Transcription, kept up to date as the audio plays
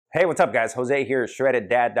Hey, what's up guys? Jose here,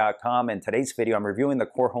 shredded.dad.com, and today's video I'm reviewing the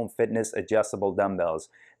Core Home Fitness Adjustable Dumbbells.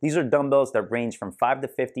 These are dumbbells that range from 5 to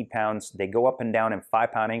 50 pounds. They go up and down in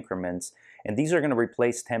 5-pound increments, and these are going to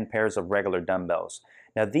replace 10 pairs of regular dumbbells.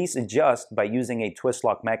 Now these adjust by using a twist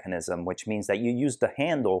lock mechanism, which means that you use the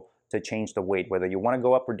handle to change the weight. Whether you want to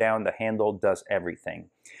go up or down, the handle does everything.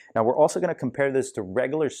 Now we're also going to compare this to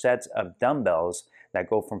regular sets of dumbbells that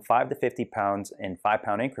go from 5 to 50 pounds in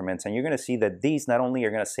 5-pound increments, and you're going to see that these not only are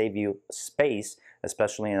going to save you space,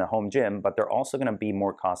 especially in a home gym, but they're also going to be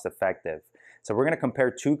more cost effective. So we're going to compare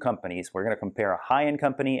two companies. We're going to compare a high-end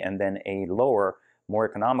company and then a lower, more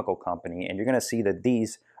economical company, and you're going to see that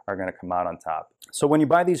these are going to come out on top. So when you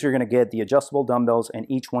buy these, you're going to get the adjustable dumbbells, and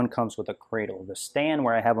each one comes with a cradle. The stand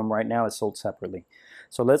where I have them right now is sold separately.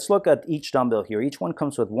 So let's look at each dumbbell here. Each one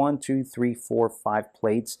comes with 1, 2, 3, 4, 5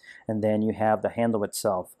 plates, and then you have the handle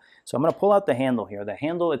itself. So I'm going to pull out the handle here. The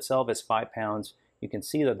handle itself is 5 pounds. You can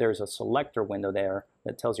see that there's a selector window there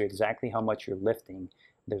that tells you exactly how much you're lifting.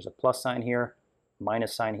 There's a plus sign here,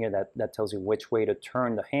 minus sign here that tells you which way to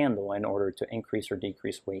turn the handle in order to increase or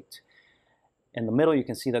decrease weight. In the middle, you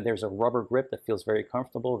can see that there's a rubber grip that feels very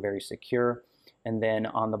comfortable, very secure. And then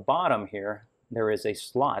on the bottom here, there is a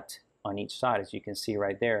slot on each side, as you can see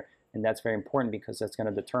right there. And that's very important because that's going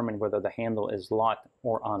to determine whether the handle is locked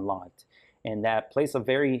or unlocked. And that plays a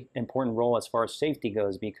very important role as far as safety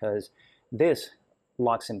goes, because this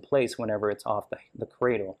locks in place whenever it's off the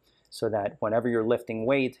cradle, so that whenever you're lifting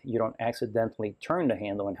weight, you don't accidentally turn the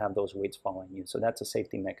handle and have those weights fall on you. So that's a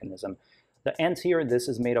safety mechanism. The ends here, this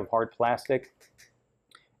is made of hard plastic,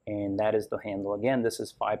 and that is the handle. Again, this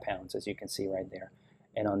is 5 pounds, as you can see right there.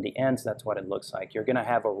 And on the ends, that's what it looks like. You're going to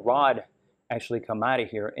have a rod actually come out of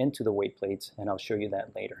here into the weight plates, and I'll show you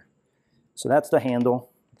that later. So that's the handle.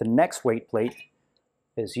 The next weight plate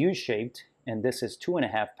is U-shaped, and this is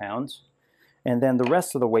 2.5 pounds. And then the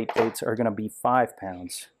rest of the weight plates are going to be 5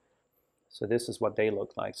 pounds. So this is what they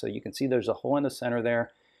look like. So you can see there's a hole in the center there.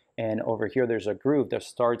 And over here, there's a groove that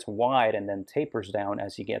starts wide and then tapers down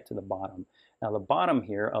as you get to the bottom. Now, the bottom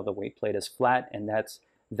here of the weight plate is flat, and that's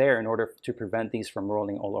there in order to prevent these from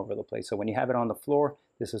rolling all over the place. So when you have it on the floor,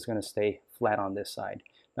 this is going to stay flat on this side.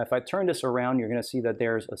 Now, if I turn this around, you're going to see that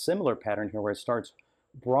there's a similar pattern here where it starts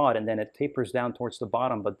broad and then it tapers down towards the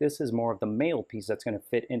bottom. But this is more of the male piece that's going to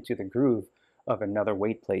fit into the groove of another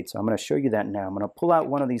weight plate. So I'm going to show you that now. I'm going to pull out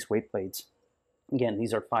one of these weight plates. Again,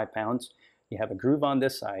 these are 5 pounds. You have a groove on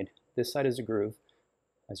this side. This side is a groove,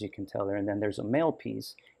 as you can tell there. And then there's a male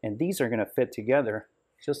piece. And these are going to fit together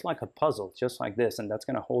just like a puzzle, just like this. And that's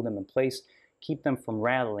going to hold them in place, keep them from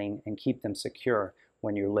rattling, and keep them secure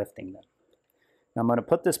when you're lifting them. Now I'm going to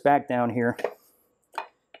put this back down here.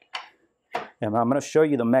 And I'm going to show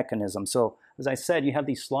you the mechanism. So as I said, you have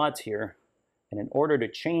these slots here. And in order to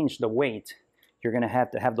change the weight, you're going to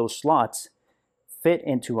have those slots fit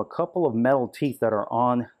into a couple of metal teeth that are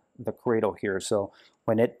on the cradle here. So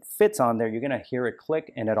when it fits on there, you're going to hear it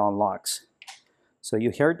click and it unlocks. So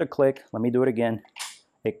you heard the click. Let me do it again.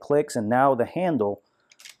 It clicks, and now the handle,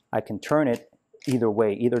 I can turn it either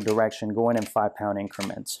way, either direction, going in 5-pound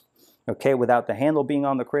increments. Okay, without the handle being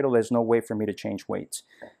on the cradle, there's no way for me to change weights.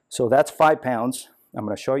 So that's 5 pounds. I'm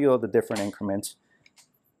going to show you all the different increments.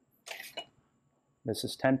 This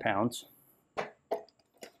is 10 pounds.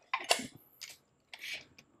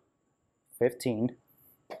 15.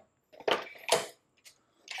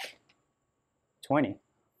 20,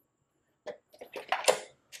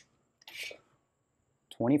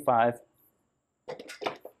 25,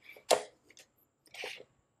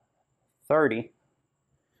 30,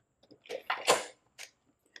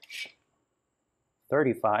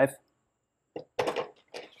 35,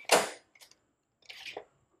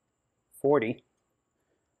 40,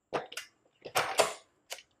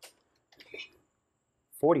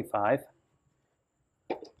 45,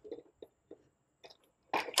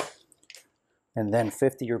 and then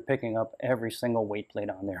 50, you're picking up every single weight plate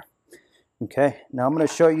on there. Okay, now I'm going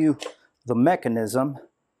to show you the mechanism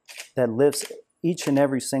that lifts each and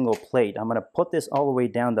every single plate. I'm going to put this all the way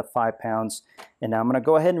down to 5 pounds, and now I'm going to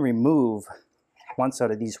go ahead and remove one side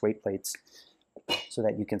of these weight plates so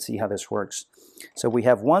that you can see how this works. So we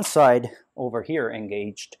have one side over here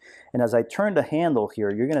engaged, and as I turn the handle here,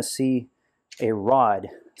 you're going to see a rod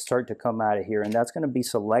start to come out of here, and that's going to be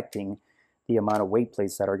selecting the amount of weight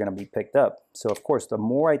plates that are going to be picked up. So of course, the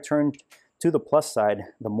more I turn to the plus side,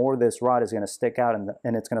 the more this rod is going to stick out,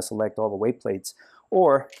 and it's going to select all the weight plates.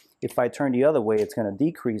 Or if I turn the other way, it's going to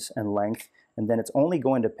decrease in length, and then it's only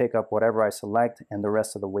going to pick up whatever I select, and the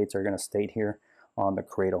rest of the weights are going to stay here on the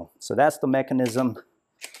cradle. So that's the mechanism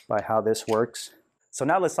by how this works. So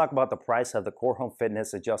now let's talk about the price of the Core Home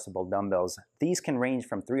Fitness Adjustable Dumbbells. These can range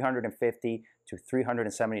from $350 to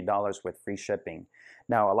 $370 with free shipping.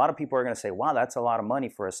 Now, a lot of people are going to say, wow, that's a lot of money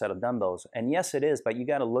for a set of dumbbells. And yes, it is, but you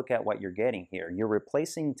got to look at what you're getting here. You're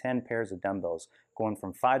replacing 10 pairs of dumbbells, going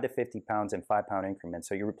from 5 to 50 pounds in 5-pound increments.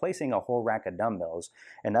 So you're replacing a whole rack of dumbbells.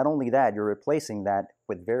 And not only that, you're replacing that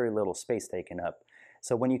with very little space taken up.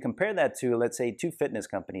 So when you compare that to, let's say, two fitness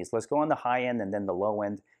companies, let's go on the high end and then the low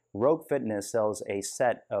end. Rogue Fitness sells a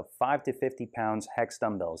set of 5 to 50 pounds hex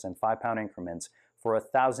dumbbells in 5-pound increments for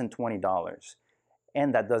 $1,020.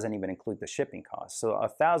 And that doesn't even include the shipping costs. So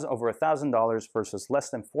over $1,000 versus less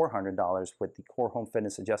than $400 with the Core Home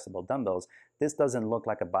Fitness Adjustable Dumbbells. This doesn't look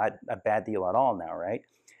like a bad deal at all now, right?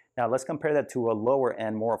 Now let's compare that to a lower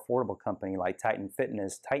end, more affordable company like Titan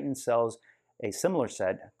Fitness. Titan sells a similar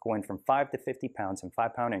set going from 5 to 50 pounds in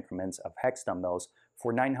 5-pound increments of hex dumbbells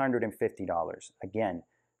for $950. Again,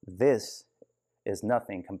 this is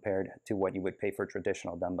nothing compared to what you would pay for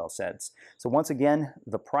traditional dumbbell sets. So once again,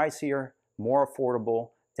 the price here, more affordable,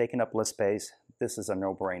 taking up less space. This is a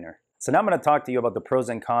no-brainer. So now I'm going to talk to you about the pros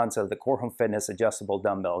and cons of the Core Home Fitness Adjustable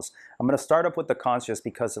Dumbbells. I'm going to start up with the cons just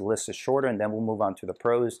because the list is shorter, and then we'll move on to the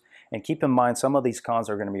pros. And keep in mind, some of these cons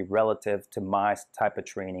are going to be relative to my type of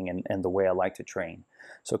training and the way I like to train.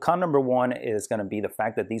 So con number one is going to be the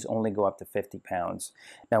fact that these only go up to 50 pounds.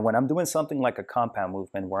 Now, when I'm doing something like a compound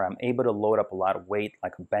movement where I'm able to load up a lot of weight,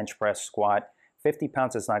 like a bench press, squat, 50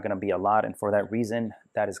 pounds is not going to be a lot, and for that reason,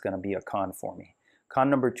 that is going to be a con for me. Con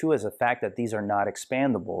number two is the fact that these are not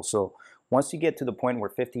expandable. So once you get to the point where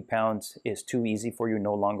 50 pounds is too easy for you,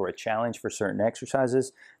 no longer a challenge for certain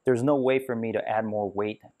exercises, there's no way for me to add more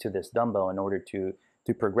weight to this dumbbell in order to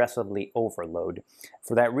progressively overload.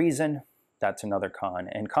 For that reason, that's another con.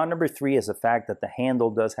 And con number three is the fact that the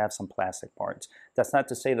handle does have some plastic parts. That's not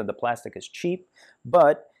to say that the plastic is cheap,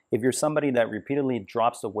 but if you're somebody that repeatedly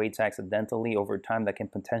drops the weights accidentally over time, that can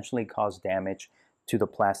potentially cause damage to the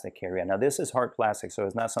plastic area. Now this is hard plastic, so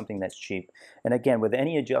it's not something that's cheap. And again, with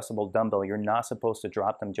any adjustable dumbbell, you're not supposed to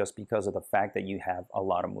drop them just because of the fact that you have a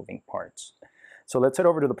lot of moving parts. So let's head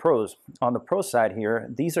over to the pros. On the pro side here,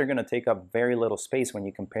 these are going to take up very little space when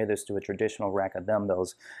you compare this to a traditional rack of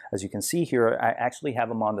dumbbells. As you can see here, I actually have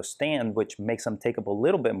them on the stand, which makes them take up a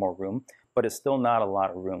little bit more room, but it's still not a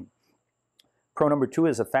lot of room. Pro number two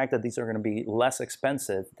is the fact that these are going to be less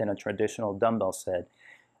expensive than a traditional dumbbell set.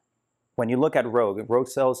 When you look at Rogue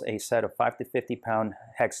sells a set of 5 to 50 pound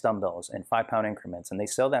hex dumbbells in 5-pound increments, and they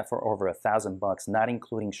sell that for over $1,000, not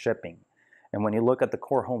including shipping. And when you look at the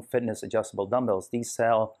Core Home Fitness Adjustable Dumbbells, these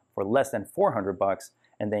sell for less than $400,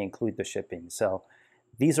 and they include the shipping. So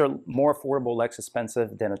these are more affordable, less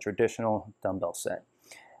expensive than a traditional dumbbell set.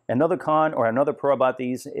 Another con or another pro about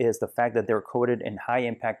these is the fact that they're coated in high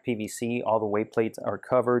impact PVC. All the weight plates are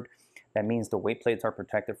covered. That means the weight plates are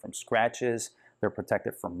protected from scratches, they're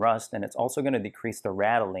protected from rust, and it's also going to decrease the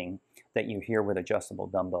rattling that you hear with adjustable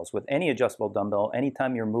dumbbells. With any adjustable dumbbell,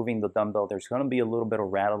 anytime you're moving the dumbbell, there's going to be a little bit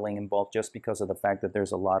of rattling involved just because of the fact that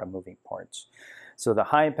there's a lot of moving parts. So the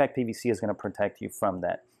high impact PVC is going to protect you from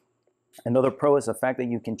that. Another pro is the fact that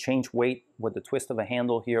you can change weight with the twist of a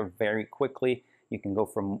handle here very quickly. You can go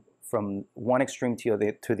from one extreme to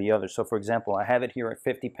the other. So for example, I have it here at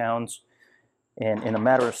 50 pounds, and in a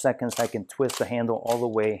matter of seconds, I can twist the handle all the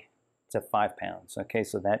way to 5 pounds. Okay,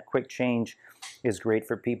 so that quick change is great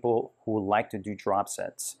for people who like to do drop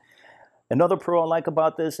sets. Another pro I like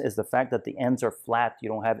about this is the fact that the ends are flat. You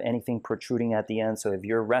don't have anything protruding at the end. So if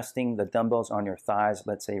you're resting the dumbbells on your thighs,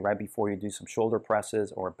 let's say right before you do some shoulder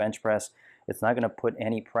presses or bench press, it's not going to put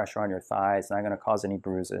any pressure on your thighs, not going to cause any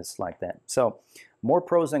bruises like that. So more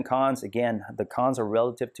pros than cons. Again, the cons are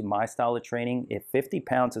relative to my style of training. If 50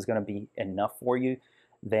 pounds is going to be enough for you,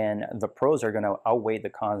 then the pros are going to outweigh the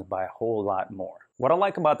cons by a whole lot more. What I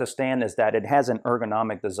like about the stand is that it has an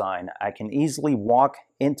ergonomic design. I can easily walk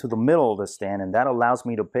into the middle of the stand, and that allows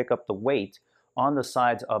me to pick up the weight on the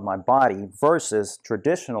sides of my body versus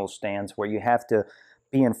traditional stands where you have to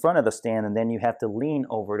be in front of the stand and then you have to lean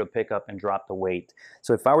over to pick up and drop the weight.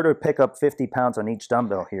 So if I were to pick up 50 pounds on each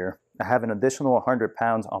dumbbell here, I have an additional 100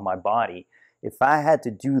 pounds on my body. If I had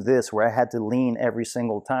to do this where I had to lean every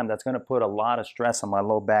single time, that's going to put a lot of stress on my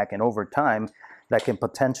low back, and over time that can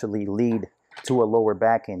potentially lead to a lower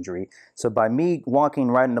back injury. So by me walking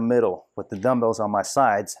right in the middle with the dumbbells on my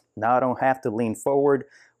sides, now I don't have to lean forward.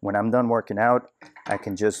 When I'm done working out, I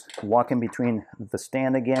can just walk in between the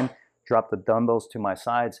stand again, drop the dumbbells to my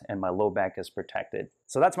sides, and my low back is protected.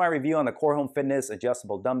 So that's my review on the Core Home Fitness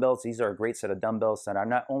Adjustable Dumbbells. These are a great set of dumbbells that are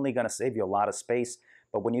not only going to save you a lot of space,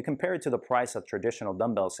 but when you compare it to the price of traditional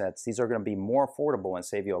dumbbell sets, these are going to be more affordable and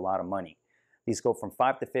save you a lot of money. These go from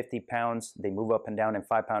 5 to 50 pounds. They move up and down in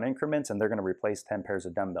 5-pound increments, and they're going to replace 10 pairs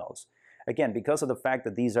of dumbbells. Again, because of the fact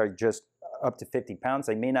that these are just up to 50 pounds,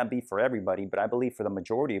 they may not be for everybody, but I believe for the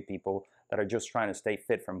majority of people that are just trying to stay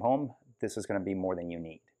fit from home, this is going to be more than you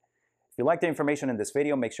need. If you like the information in this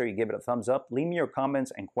video, make sure you give it a thumbs up. Leave me your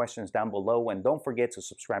comments and questions down below, and don't forget to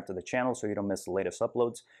subscribe to the channel so you don't miss the latest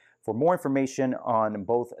uploads. For more information on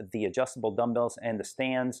both the adjustable dumbbells and the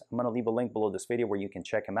stands, I'm going to leave a link below this video where you can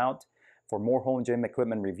check them out. For more home gym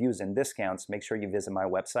equipment reviews and discounts, make sure you visit my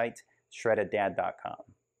website, shreddeddad.com.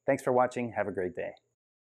 Thanks for watching. Have a great day.